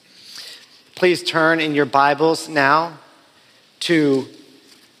Please turn in your Bibles now to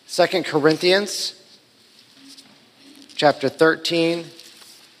 2 Corinthians chapter 13,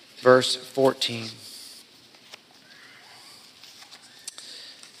 verse 14.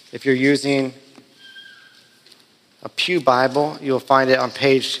 If you're using a Pew Bible, you'll find it on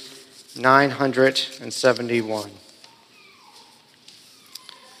page 971.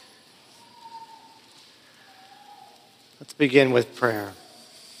 Let's begin with prayer.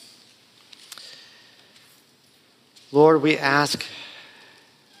 Lord, we ask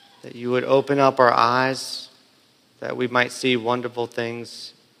that you would open up our eyes, that we might see wonderful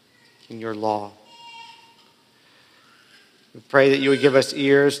things in your law. We pray that you would give us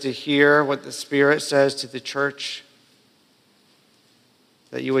ears to hear what the Spirit says to the church,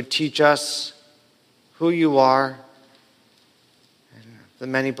 that you would teach us who you are and the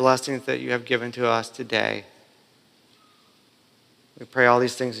many blessings that you have given to us today. We pray all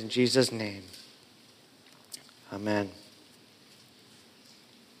these things in Jesus' name. Amen.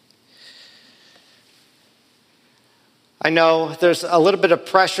 I know there's a little bit of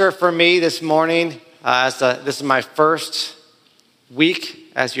pressure for me this morning. This is my first week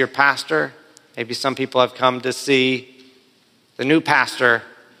as your pastor. Maybe some people have come to see the new pastor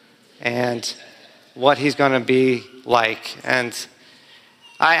and what he's going to be like. And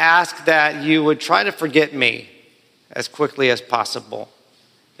I ask that you would try to forget me as quickly as possible.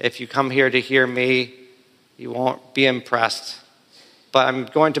 If you come here to hear me, you won't be impressed. But I'm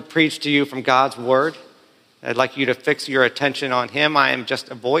going to preach to you from God's word. I'd like you to fix your attention on him. I am just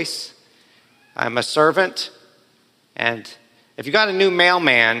a voice. I'm a servant. And if you got a new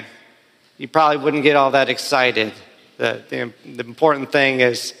mailman, you probably wouldn't get all that excited. The important thing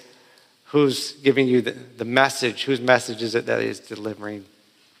is who's giving you the message, whose message is it that he's delivering.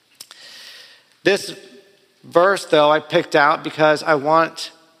 This verse, though, I picked out because I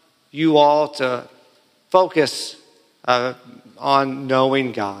want you all to focus on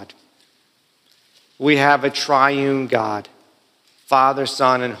knowing God. We have a triune God, Father,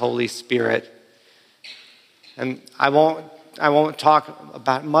 Son, and Holy Spirit. And I won't talk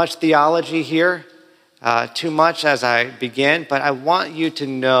about much theology here, too much as I begin, but I want you to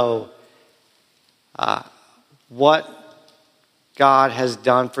know what God has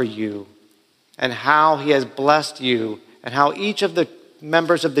done for you and how he has blessed you and how each of the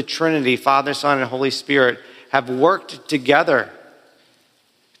members of the Trinity, Father, Son, and Holy Spirit, have worked together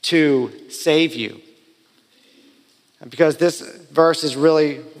to save you. And because this verse is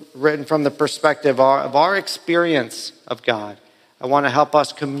really written from the perspective of our experience of God, I want to help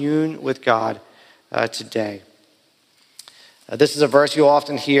us commune with God today. This is a verse you'll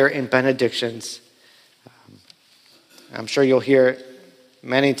often hear in benedictions. I'm sure you'll hear it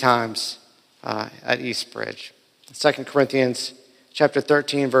many times at Eastbridge. 2 Corinthians chapter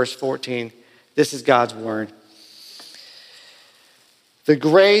 13, verse 14. This is God's word. The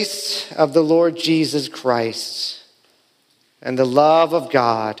grace of the Lord Jesus Christ and the love of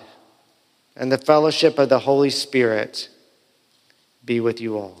God and the fellowship of the Holy Spirit be with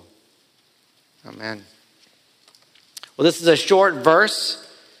you all. Amen. Well, this is a short verse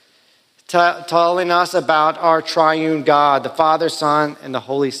telling us about our triune God, the Father, Son, and the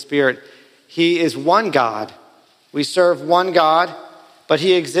Holy Spirit. He is one God. We serve one God, but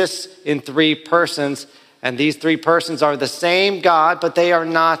he exists in three persons. And these three persons are the same God, but they are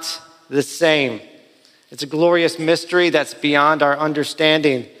not the same. It's a glorious mystery that's beyond our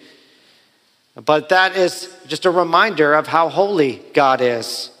understanding. But that is just a reminder of how holy God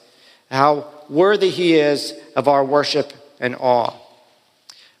is, how worthy he is of our worship and awe.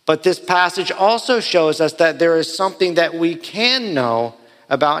 But this passage also shows us that there is something that we can know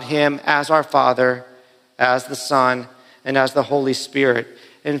about him as our Father, as the Son, and as the Holy Spirit.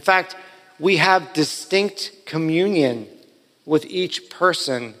 In fact, we have distinct communion with each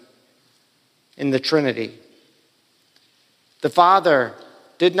person in the Trinity. The Father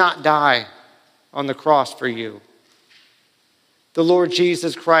did not die on the cross for you. The Lord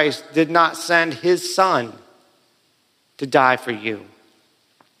Jesus Christ did not send his Son to die for you.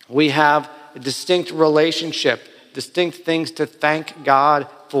 We have a distinct relationship, distinct things to thank God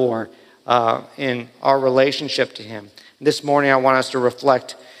for in our relationship to him. This morning I want us to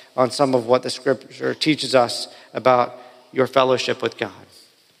reflect on some of what the scripture teaches us about your fellowship with God.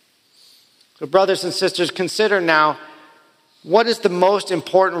 So brothers and sisters, consider now, what is the most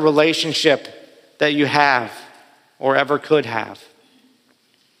important relationship that you have or ever could have?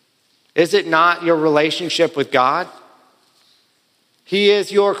 Is it not your relationship with God? He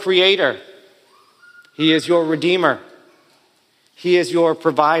is your creator. He is your redeemer. He is your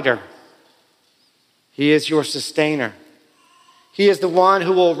provider. He is your sustainer. He is the one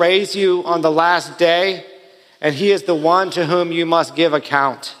who will raise you on the last day, and he is the one to whom you must give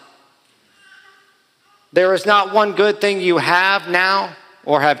account. There is not one good thing you have now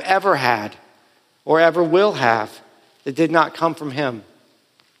or have ever had or ever will have that did not come from him.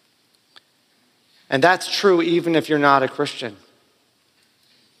 And that's true even if you're not a Christian.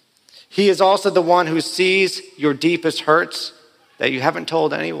 He is also the one who sees your deepest hurts that you haven't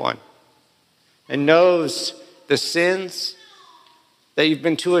told anyone and knows the sins that you've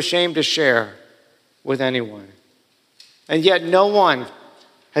been too ashamed to share with anyone. And yet no one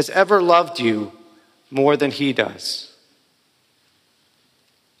has ever loved you more than he does.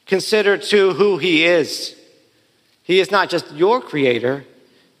 Consider too who he is. He is not just your creator,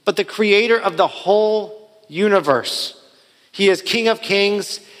 but the creator of the whole universe. He is King of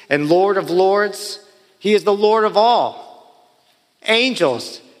kings and Lord of lords. He is the Lord of all.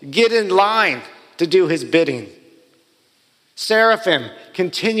 Angels get in line to do his bidding. Seraphim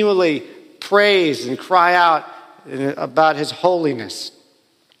continually praise and cry out about his holiness.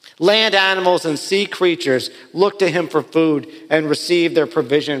 Land animals and sea creatures look to him for food and receive their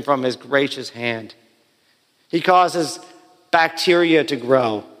provision from his gracious hand. He causes bacteria to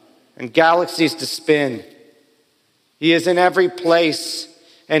grow and galaxies to spin. He is in every place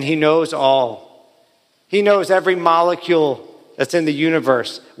and he knows all. He knows every molecule that's in the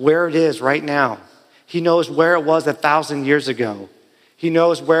universe, where it is right now. He knows where it was 1,000 years ago. He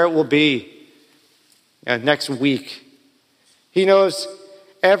knows where it will be next week. He knows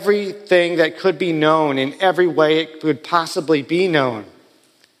everything that could be known in every way it could possibly be known.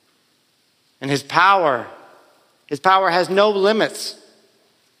 And his power has no limits.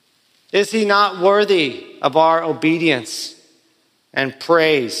 Is he not worthy of our obedience and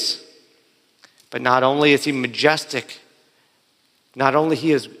praise? But not only is he majestic, not only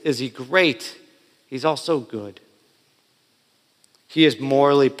is he great, he's also good. He is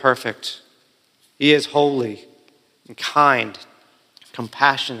morally perfect. He is holy and kind,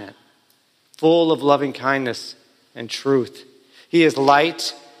 compassionate, full of loving kindness and truth. He is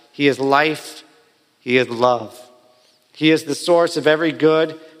light. He is life. He is love. He is the source of every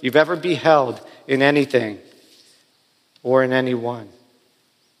good you've ever beheld in anything or in anyone.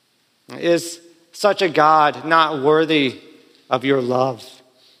 Is such a God not worthy of your love?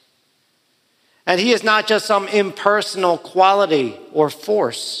 And he is not just some impersonal quality or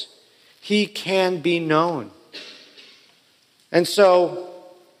force. He can be known. And so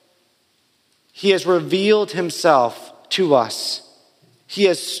he has revealed himself to us. He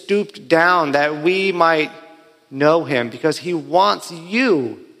has stooped down that we might know him because he wants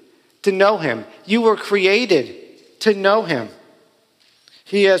you to know him. You were created to know him.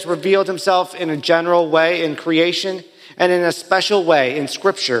 He has revealed himself in a general way in creation and in a special way in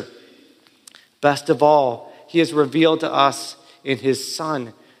Scripture. Best of all, he has revealed to us in his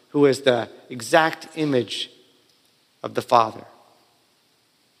Son, who is the exact image of the Father.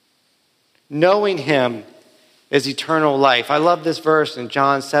 Knowing him is eternal life. I love this verse in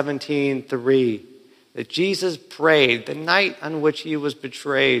John 17:3, that Jesus prayed the night on which he was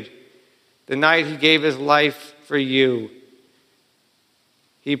betrayed, the night he gave his life for you.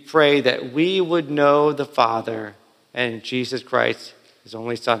 He prayed that we would know the Father and Jesus Christ, his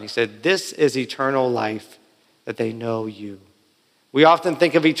only Son. He said, this is eternal life, that they know you. We often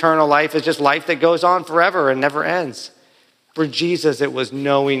think of eternal life as just life that goes on forever and never ends. For Jesus, it was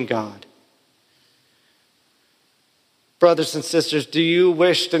knowing God. Brothers and sisters, do you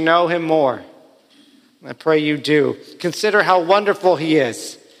wish to know him more? I pray you do. Consider how wonderful he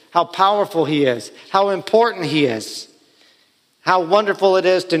is, how powerful he is, how important he is, how wonderful it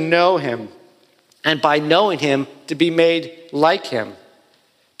is to know him, and by knowing him, to be made like him.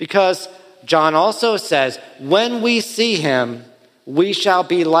 Because John also says, when we see him, we shall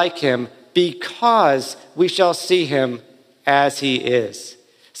be like him, because we shall see him as he is.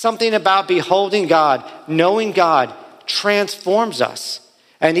 Something about beholding God, knowing God, transforms us.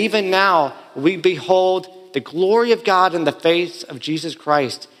 And even now, we behold the glory of God in the face of Jesus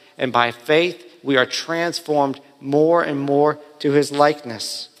Christ. And by faith, we are transformed more and more to his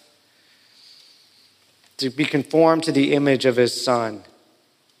likeness, to be conformed to the image of his Son.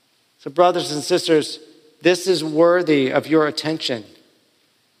 So, brothers and sisters, this is worthy of your attention.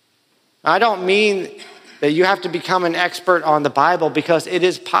 I don't mean that you have to become an expert on the Bible, because it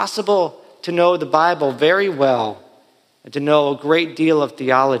is possible to know the Bible very well and to know a great deal of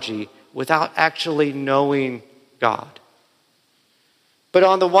theology without actually knowing God. But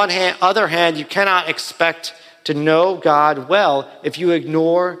on the other hand, you cannot expect to know God well if you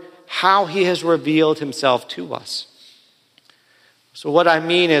ignore how he has revealed himself to us. So what I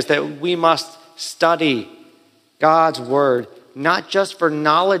mean is that we must study God's word not just for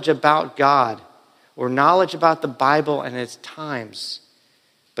knowledge about God or knowledge about the Bible and its times,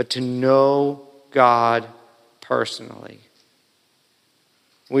 but to know God personally.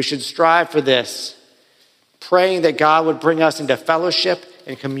 We should strive for this, praying that God would bring us into fellowship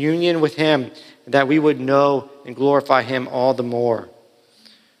and communion with him, and that we would know and glorify him all the more.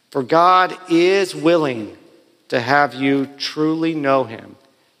 For God is willing to have you truly know him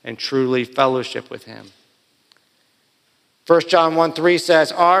and truly fellowship with him. 1 John 1:3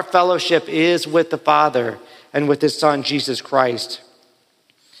 says, our fellowship is with the Father and with his Son, Jesus Christ.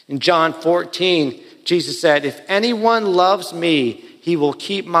 In John 14, Jesus said, if anyone loves me, he will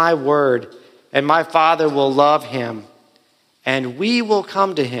keep my word, and my Father will love him, and we will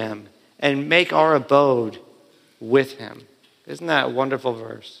come to him and make our abode with him. Isn't that a wonderful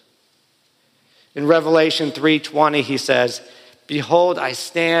verse? In Revelation 3:20, he says, behold, I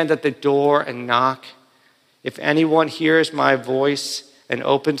stand at the door and knock. If anyone hears my voice and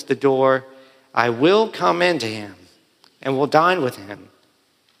opens the door, I will come into him and will dine with him,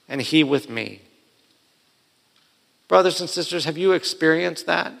 and he with me. Brothers and sisters, have you experienced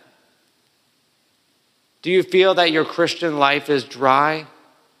that? Do you feel that your Christian life is dry?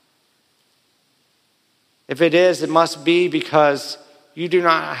 If it is, it must be because you do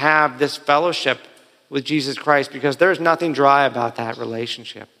not have this fellowship with Jesus Christ, because there's nothing dry about that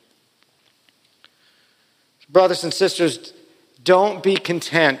relationship. Brothers and sisters, don't be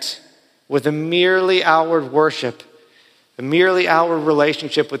content with a merely outward worship, a merely outward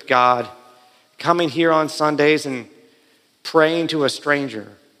relationship with God, coming here on Sundays and praying to a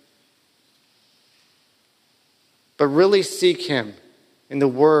stranger. But really seek him in the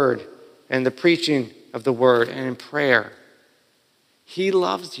word and the preaching of the word and in prayer. He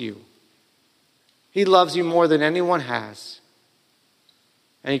loves you. He loves you more than anyone has.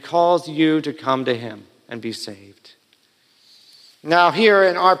 And he calls you to come to him and be saved. Now here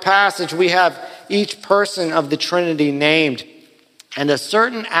in our passage, we have each person of the Trinity named, and a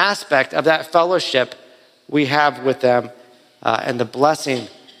certain aspect of that fellowship we have with them and the blessing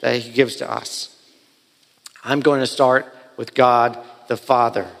that he gives to us. I'm going to start with God the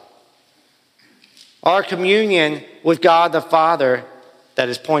Father. Our communion with God the Father that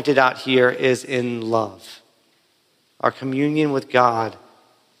is pointed out here is in love. Our communion with God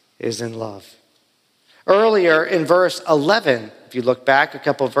is in love. Earlier in verse 11, if you look back a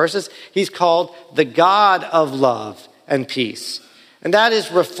couple of verses, he's called the God of love and peace. And that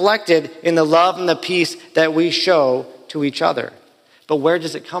is reflected in the love and the peace that we show to each other. But where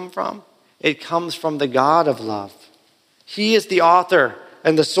does it come from? It comes from the God of love. He is the author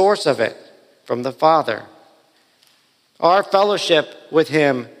and the source of it, from the Father. Our fellowship with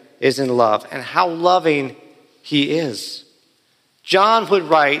him is in love, and how loving he is. John would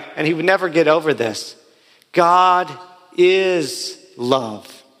write, and he would never get over this, God is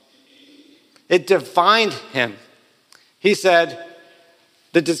love. It defined him. He said,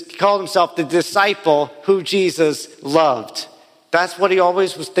 he called himself the disciple who Jesus loved. That's what he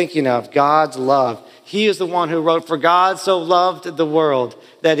always was thinking of, God's love. He is the one who wrote, for God so loved the world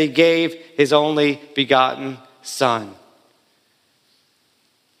that he gave his only begotten Son.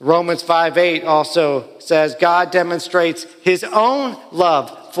 Romans 5:8 also says, God demonstrates his own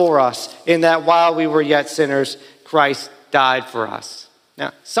love for us in that while we were yet sinners, Christ died for us.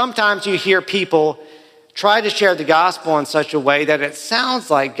 Now, sometimes you hear people try to share the gospel in such a way that it sounds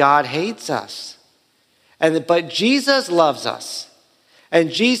like God hates us. But Jesus loves us.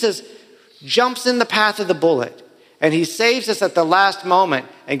 And Jesus jumps in the path of the bullet. And he saves us at the last moment.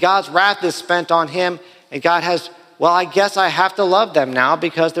 And God's wrath is spent on him. And God has, well, I guess I have to love them now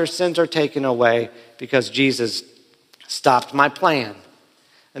because their sins are taken away because Jesus stopped my plan.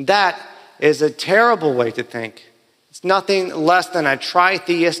 And that is a terrible way to think. It's nothing less than a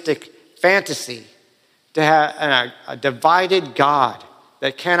tritheistic fantasy to have a divided God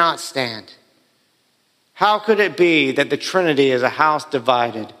that cannot stand. How could it be that the Trinity is a house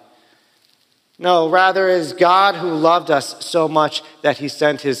divided? No, rather it is God who loved us so much that he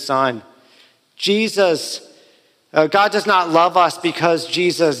sent his Son. God does not love us because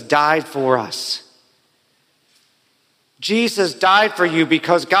Jesus died for us. Jesus died for you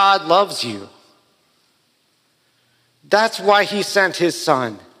because God loves you. That's why he sent his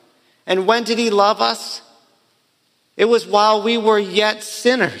Son. And when did he love us? It was while we were yet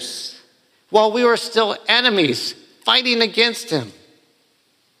sinners, while we were still enemies, fighting against him.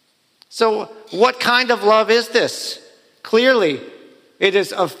 So what kind of love is this? Clearly, it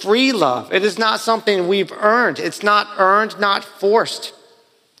is a free love. It is not something we've earned. It's not earned, not forced.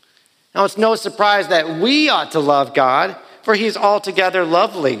 Now, it's no surprise that we ought to love God, for he's altogether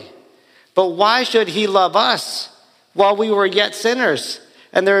lovely. But why should he love us? while we were yet sinners,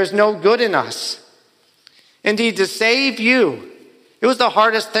 and there is no good in us. Indeed, to save you, it was the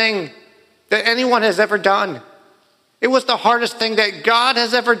hardest thing that anyone has ever done. It was the hardest thing that God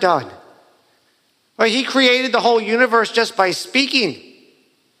has ever done. He created the whole universe just by speaking.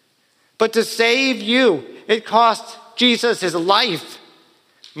 But to save you, it cost Jesus his life,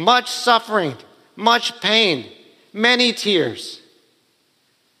 much suffering, much pain, many tears.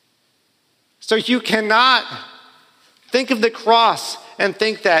 So you cannot think of the cross and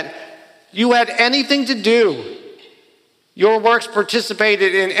think that you had anything to do, your works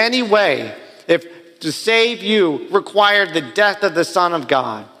participated in any way, if to save you required the death of the Son of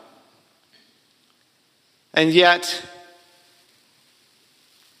God. And yet,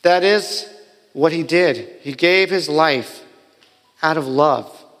 that is what he did. He gave his life out of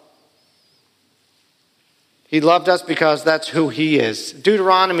love. He loved us because that's who he is.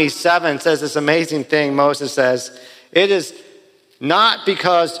 Deuteronomy 7 says this amazing thing. Moses says, it is not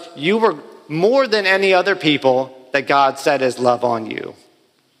because you were more than any other people that God set his love on you,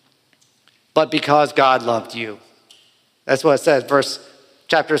 but because God loved you. That's what it says,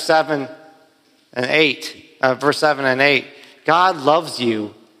 chapter 7 and 8, verse 7 and 8. God loves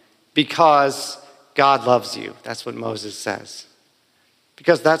you because God loves you. That's what Moses says.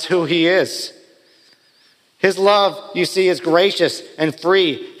 Because that's who he is. His love, you see, is gracious and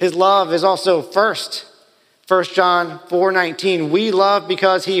free. His love is also first. 1 John 4:19, we love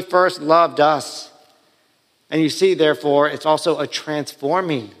because he first loved us. And you see, therefore, it's also a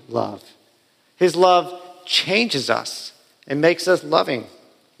transforming love. His love changes us and makes us loving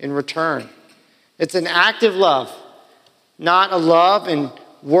in return. It's an active love, not a love in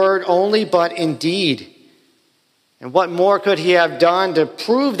word only, but in deed. And what more could he have done to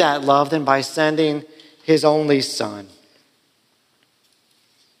prove that love than by sending his only Son?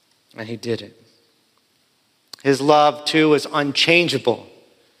 And he did it. His love, too, is unchangeable.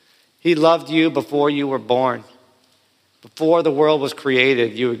 He loved you before you were born. Before the world was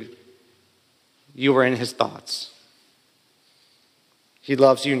created, you were in his thoughts. He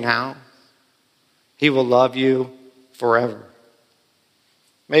loves you now. He will love you forever.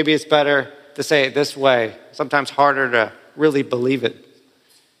 Maybe it's better to say it this way. Sometimes harder to really believe it.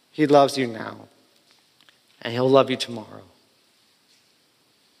 He loves you now, and he'll love you tomorrow.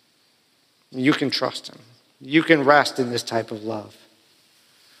 You can trust him. You can rest in this type of love.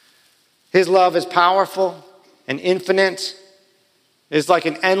 His love is powerful and infinite. It is like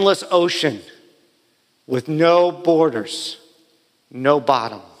an endless ocean with no borders, no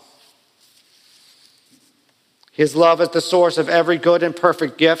bottom. His love is the source of every good and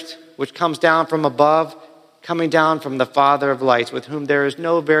perfect gift, which comes down from above, coming down from the Father of lights, with whom there is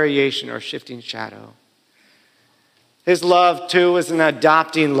no variation or shifting shadow. His love, too, is an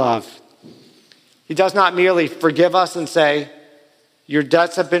adopting love. He does not merely forgive us and say, your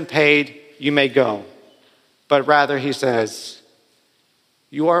debts have been paid, you may go. But rather he says,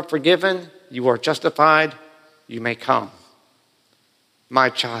 you are forgiven, you are justified, you may come. My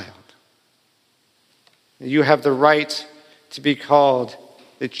child. You have the right to be called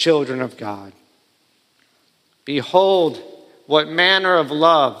the children of God. Behold, what manner of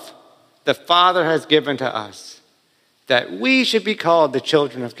love the Father has given to us, that we should be called the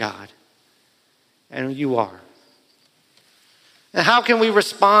children of God. And you are. And how can we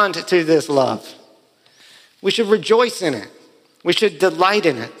respond to this love? We should rejoice in it. We should delight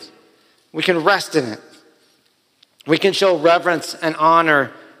in it. We can rest in it. We can show reverence and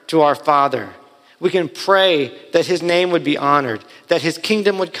honor to our Father. We can pray that his name would be honored, that his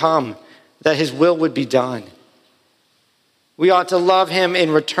kingdom would come, that his will would be done. We ought to love him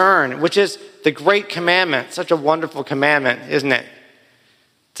in return, which is the great commandment. Such a wonderful commandment, isn't it?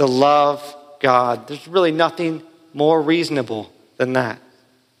 To love God. There's really nothing more reasonable than that.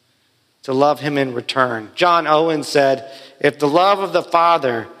 To love him in return. John Owen said, if the love of the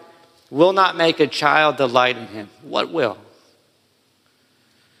Father will not make a child delight in him, what will?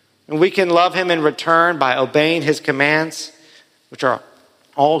 And we can love him in return by obeying his commands, which are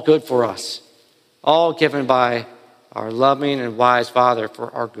all good for us, all given by our loving and wise Father for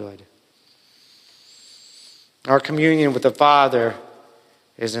our good. Our communion with the Father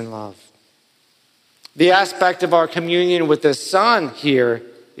is in love. The aspect of our communion with the Son here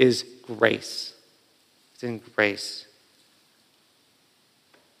is grace. It's in grace.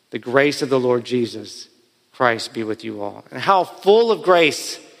 The grace of the Lord Jesus Christ be with you all. And how full of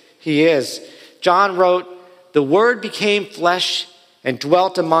grace he is. John wrote, the Word became flesh and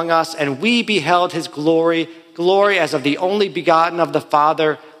dwelt among us, and we beheld his glory as of the only begotten of the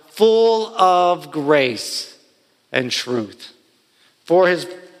Father, full of grace and truth.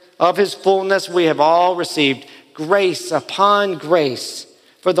 Of his fullness we have all received grace upon grace.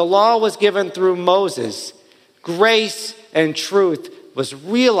 For the law was given through Moses. Grace and truth was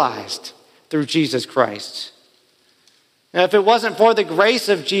realized through Jesus Christ. Now, if it wasn't for the grace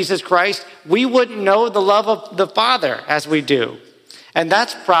of Jesus Christ, we wouldn't know the love of the Father as we do. And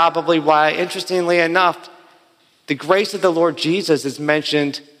that's probably why, interestingly enough, the grace of the Lord Jesus is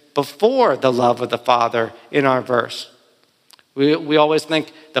mentioned before the love of the Father in our verse. We always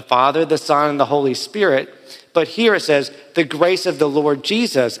think the Father, the Son, and the Holy Spirit. But here it says the grace of the Lord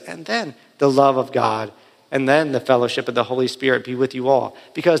Jesus, and then the love of God, and then the fellowship of the Holy Spirit be with you all.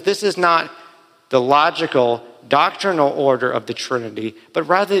 Because this is not the logical doctrinal order of the Trinity, but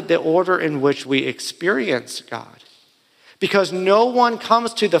rather the order in which we experience God. Because no one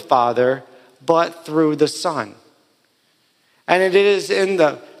comes to the Father but through the Son. And it is in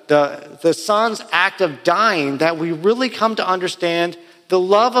the Son's act of dying that we really come to understand the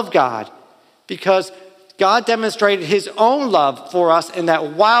love of God. Because God demonstrated his own love for us in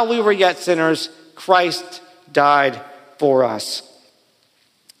that while we were yet sinners, Christ died for us.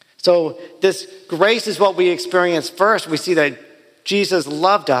 So this grace is what we experience first. We see that Jesus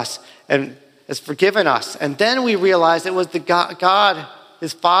loved us and has forgiven us. And then we realize it was the God,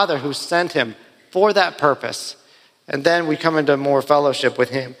 his Father, who sent him for that purpose. And then we come into more fellowship with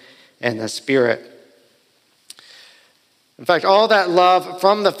him and the Spirit. In fact, all that love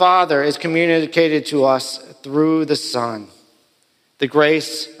from the Father is communicated to us through the Son. The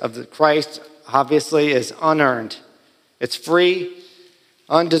grace of Christ, obviously, is unearned. It's free,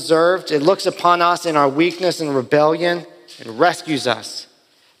 undeserved. It looks upon us in our weakness and rebellion and rescues us.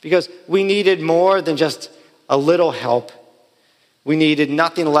 Because we needed more than just a little help. We needed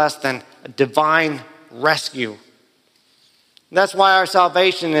nothing less than a divine rescue. And that's why our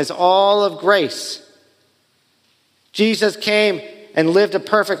salvation is all of grace. Jesus came and lived a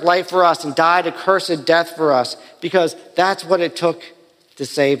perfect life for us and died a cursed death for us because that's what it took to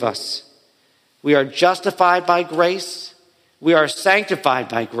save us. We are justified by grace. We are sanctified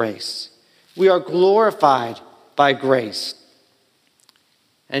by grace. We are glorified by grace.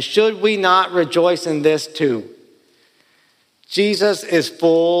 And should we not rejoice in this too? Jesus is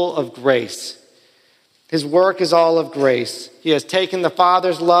full of grace. His work is all of grace. He has taken the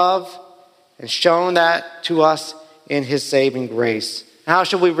Father's love and shown that to us in his saving grace. How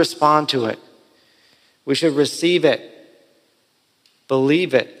should we respond to it? We should receive it,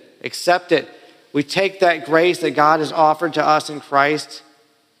 believe it, accept it. We take that grace that God has offered to us in Christ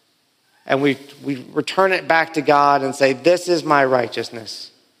and we return it back to God and say, this is my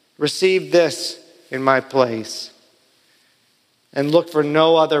righteousness. Receive this in my place. And look for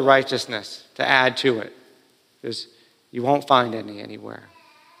no other righteousness to add to it, because you won't find any anywhere.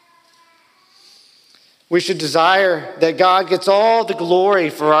 We should desire that God gets all the glory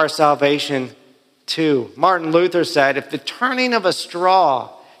for our salvation too. Martin Luther said, if the turning of a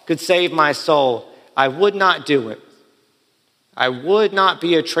straw could save my soul, I would not do it. I would not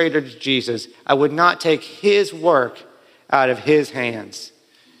be a traitor to Jesus. I would not take his work out of his hands.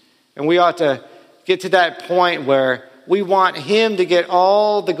 And we ought to get to that point where we want him to get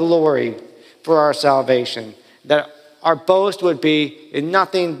all the glory for our salvation. That our boast would be in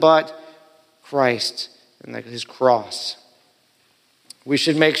nothing but Christ and his cross. We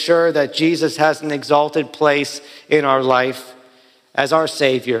should make sure that Jesus has an exalted place in our life as our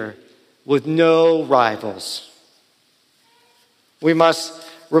Savior with no rivals. We must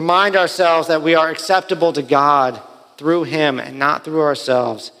remind ourselves that we are acceptable to God through him and not through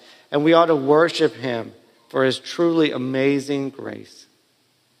ourselves. And we ought to worship him for his truly amazing grace.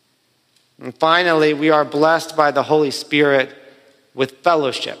 And finally, we are blessed by the Holy Spirit with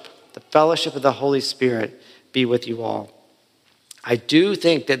fellowship. The fellowship of the Holy Spirit be with you all. I do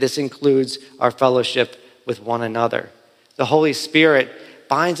think that this includes our fellowship with one another. The Holy Spirit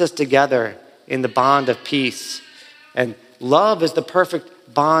binds us together in the bond of peace. And love is the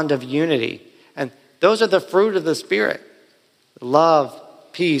perfect bond of unity. And those are the fruit of the Spirit. Love,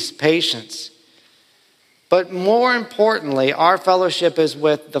 peace, patience. But more importantly, our fellowship is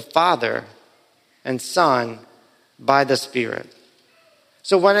with the Father and Son by the Spirit.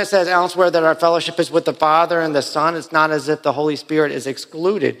 So when it says elsewhere that our fellowship is with the Father and the Son, it's not as if the Holy Spirit is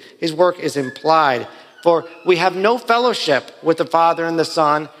excluded. His work is implied. For we have no fellowship with the Father and the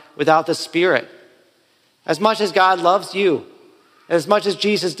Son without the Spirit. As much as God loves you, as much as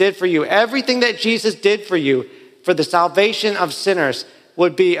Jesus did for you, everything that Jesus did for you for the salvation of sinners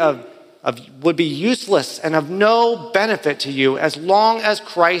would be useless and of no benefit to you as long as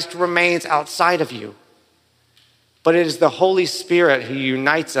Christ remains outside of you. But it is the Holy Spirit who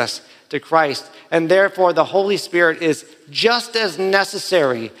unites us to Christ. And therefore, the Holy Spirit is just as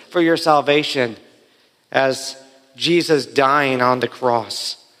necessary for your salvation as Jesus dying on the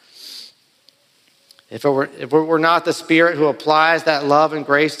cross. If it were not the Spirit who applies that love and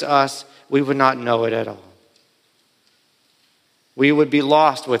grace to us, we would not know it at all. We would be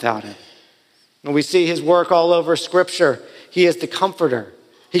lost without him. And we see his work all over Scripture. He is the Comforter.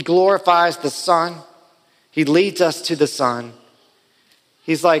 He glorifies the Son. He leads us to the Son.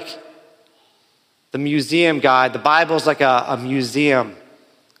 He's like the museum guide. The Bible's like a museum.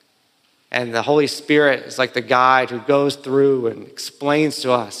 And the Holy Spirit is like the guide who goes through and explains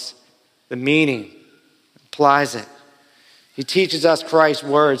to us the meaning, applies it. He teaches us Christ's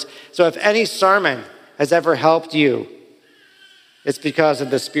words. So if any sermon has ever helped you, it's because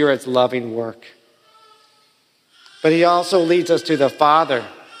of the Spirit's loving work. But he also leads us to the Father.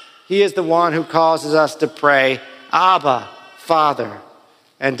 He is the one who causes us to pray, Abba, Father.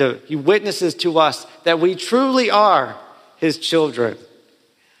 And he witnesses to us that we truly are his children.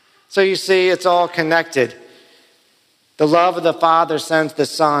 So you see, it's all connected. The love of the Father sends the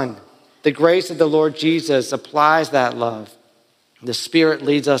Son. The grace of the Lord Jesus applies that love. The Spirit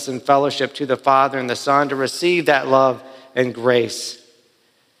leads us in fellowship to the Father and the Son to receive that love and grace.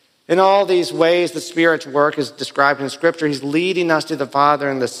 In all these ways, the Spirit's work is described in Scripture. He's leading us to the Father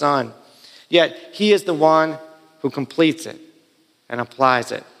and the Son. Yet, he is the one who completes it and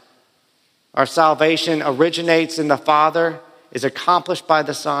applies it. Our salvation originates in the Father, is accomplished by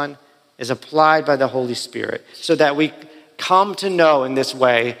the Son, is applied by the Holy Spirit, so that we come to know in this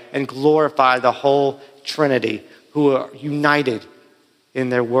way and glorify the whole Trinity, who are united in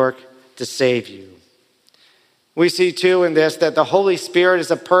their work to save you. We see too in this that the Holy Spirit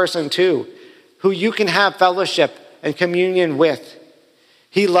is a person too, who you can have fellowship and communion with.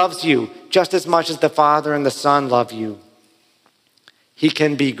 He loves you just as much as the Father and the Son love you. He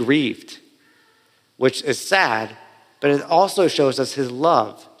can be grieved, which is sad, but it also shows us his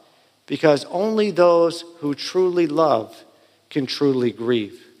love, because only those who truly love can truly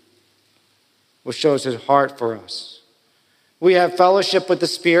grieve, which shows his heart for us. We have fellowship with the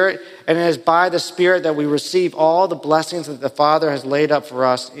Spirit, and it is by the Spirit that we receive all the blessings that the Father has laid up for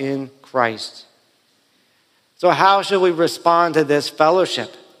us in Christ. So how should we respond to this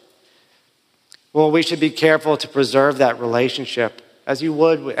fellowship? Well, we should be careful to preserve that relationship, as you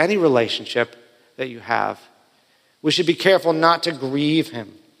would with any relationship that you have. We should be careful not to grieve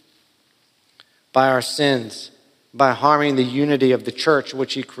him by our sins, by harming the unity of the church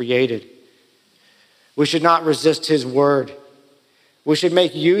which he created. We should not resist his word. We should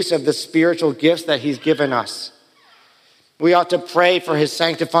make use of the spiritual gifts that he's given us. We ought to pray for his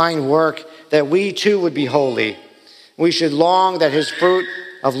sanctifying work, that we too would be holy. We should long that his fruit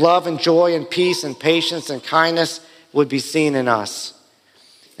of love and joy and peace and patience and kindness would be seen in us.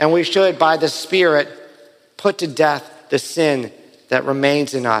 And we should, by the Spirit, put to death the sin that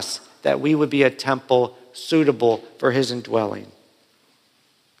remains in us, that we would be a temple suitable for his indwelling.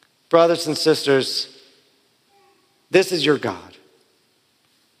 Brothers and sisters, this is your God.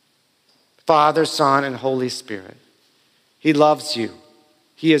 Father, Son, and Holy Spirit. He loves you.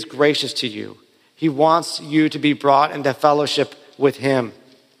 He is gracious to you. He wants you to be brought into fellowship with him.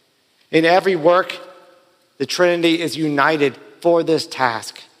 In every work, the Trinity is united for this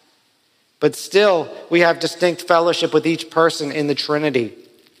task. But still, we have distinct fellowship with each person in the Trinity.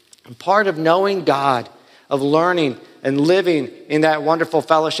 And part of knowing God, of learning and living in that wonderful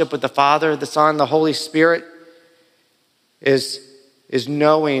fellowship with the Father, the Son, the Holy Spirit, is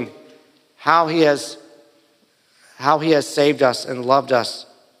knowing how he has saved us and loved us.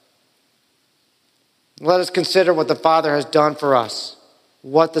 Let us consider what the Father has done for us,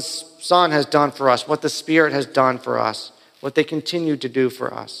 what the Son has done for us, what the Spirit has done for us, what they continue to do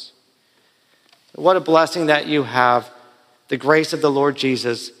for us. What a blessing that you have the grace of the Lord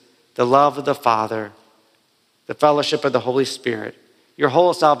Jesus, the love of the Father, the fellowship of the Holy Spirit. Your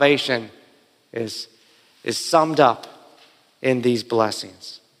whole salvation is summed up in these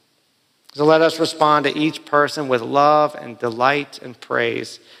blessings. So let us respond to each person with love and delight and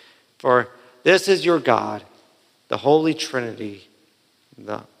praise. For this is your God, the Holy Trinity,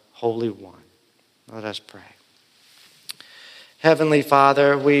 the Holy One. Let us pray. Heavenly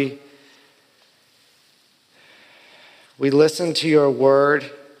Father, we listen to your word.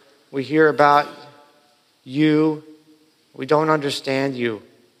 We hear about you. We don't understand you.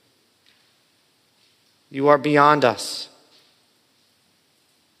 You are beyond us.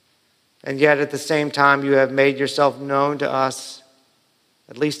 And yet at the same time, you have made yourself known to us,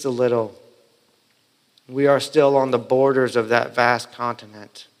 at least a little. We are still on the borders of that vast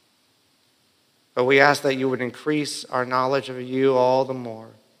continent. But we ask that you would increase our knowledge of you all the more,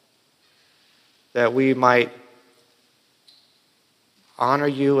 that we might honor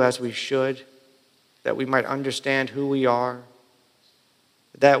you as we should, that we might understand who we are,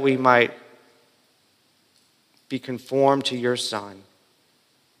 that we might be conformed to your Son.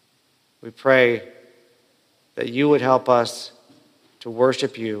 We pray that you would help us to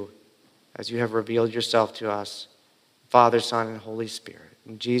worship you as you have revealed yourself to us, Father, Son, and Holy Spirit.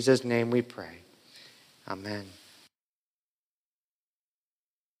 In Jesus' name we pray. Amen.